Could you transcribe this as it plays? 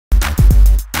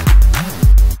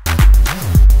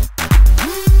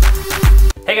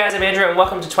guys, I'm Andrew and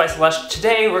welcome to Twice the Lush.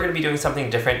 Today we're going to be doing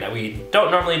something different that we don't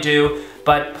normally do,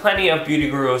 but plenty of beauty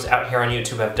gurus out here on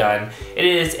YouTube have done. It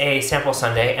is a sample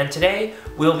Sunday, and today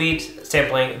we'll be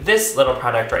sampling this little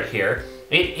product right here.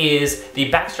 It is the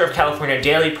Baxter of California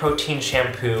Daily Protein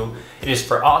Shampoo. It is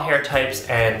for all hair types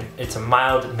and it's a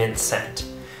mild mint scent.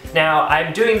 Now,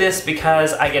 I'm doing this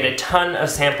because I get a ton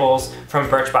of samples from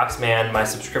Birchbox Man, my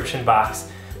subscription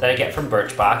box that I get from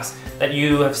Birchbox, that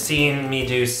you have seen me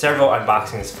do several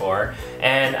unboxings for.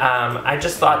 And I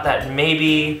just thought that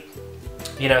maybe,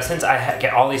 you know, since I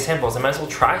get all these samples, I might as well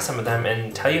try some of them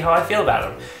and tell you how I feel about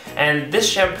them. And this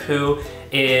shampoo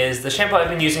is the shampoo I've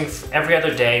been using every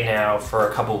other day now for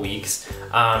a couple weeks.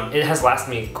 It has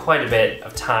lasted me quite a bit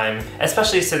of time,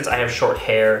 especially since I have short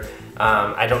hair.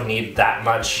 I don't need that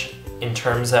much in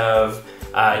terms of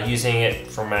using it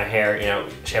for my hair, you know,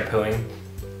 shampooing.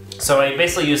 So I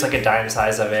basically use like a dime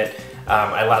size of it.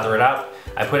 I lather it up,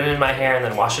 I put it in my hair and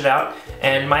then wash it out,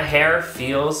 and my hair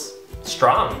feels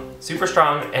strong, super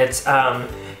strong. It's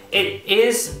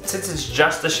since it's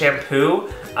just the shampoo,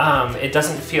 it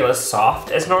doesn't feel as soft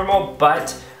as normal,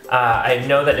 but I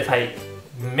know that if I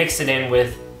mix it in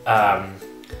with,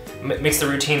 mix the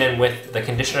routine in with the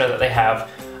conditioner that they have,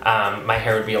 my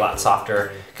hair would be a lot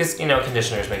softer, because, you know,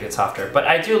 conditioners make it softer. But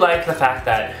I do like the fact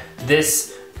that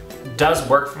this does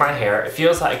work for my hair. It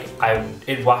feels like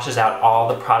it washes out all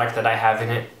the product that I have in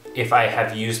it if I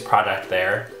have used product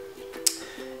there.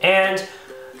 And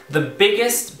the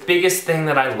biggest thing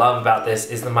that I love about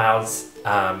this is the mild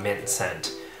mint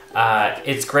scent.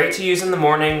 It's great to use in the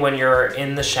morning when you're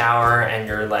in the shower and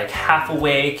you're like half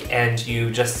awake and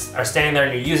you just are standing there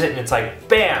and you use it and it's like,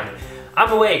 bam!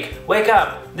 I'm awake, wake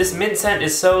up! This mint scent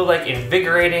is so like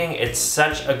invigorating. It's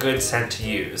such a good scent to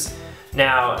use.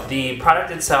 Now, the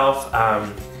product itself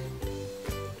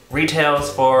retails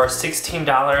for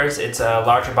 $16. It's a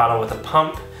larger bottle with a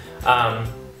pump.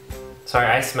 Sorry,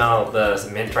 I smell the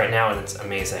mint right now and it's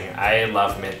amazing. I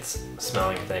love mint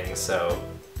smelling things, so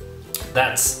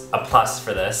that's a plus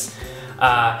for this.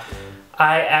 I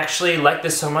actually like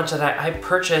this so much that I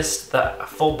purchased the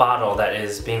full bottle that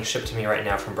is being shipped to me right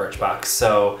now from Birchbox.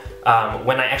 So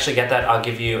when I actually get that, I'll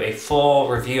give you a full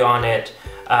review on it.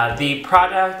 The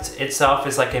product itself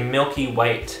is like a milky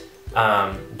white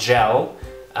gel.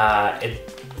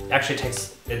 It actually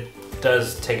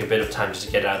does take a bit of time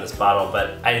to get out of this bottle,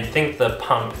 but I think the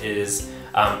pump is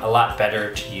a lot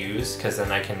better to use because then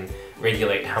I can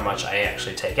regulate how much I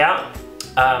actually take out.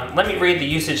 Let me read the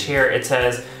usage here. It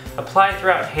says, apply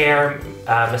throughout hair,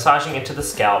 massaging into the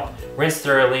scalp, rinse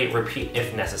thoroughly, repeat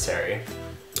if necessary.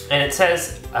 And it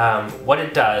says what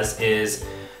it does is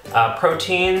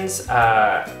proteins,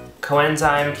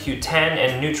 coenzyme Q10,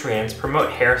 and nutrients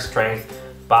promote hair strength,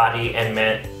 body, and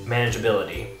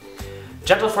manageability.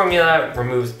 Gentle formula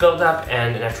removes buildup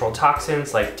and natural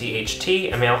toxins like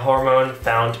DHT, a male hormone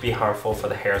found to be harmful for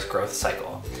the hair's growth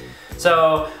cycle.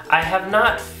 So I have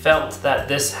not felt that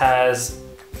this has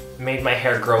made my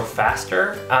hair grow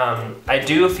faster. I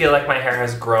do feel like my hair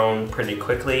has grown pretty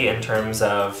quickly in terms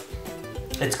of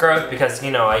its growth because,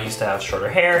 you know, I used to have shorter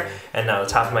hair and now the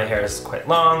top of my hair is quite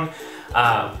long.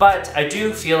 But I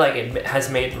do feel like it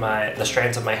has made the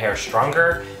strands of my hair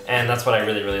stronger, and that's what I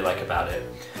really like about it.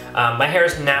 My hair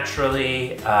is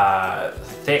naturally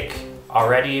thick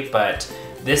already, but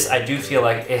this I do feel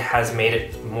like it has made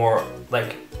it more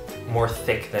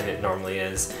thick than it normally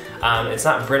is. It's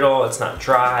not brittle, it's not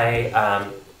dry.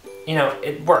 You know,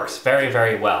 it works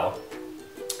very well.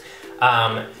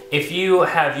 If you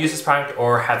have used this product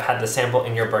or have had the sample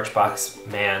in your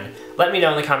Birchbox Man, let me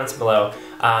know in the comments below.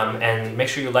 And make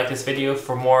sure you like this video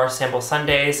for more sample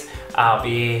Sundays. I'll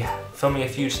be filming a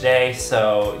few today,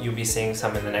 so you'll be seeing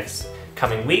some in the next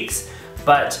coming weeks.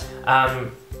 But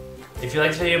if you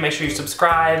like this video, make sure you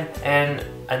subscribe, and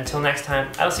until next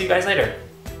time, I'll see you guys later.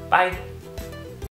 Bye!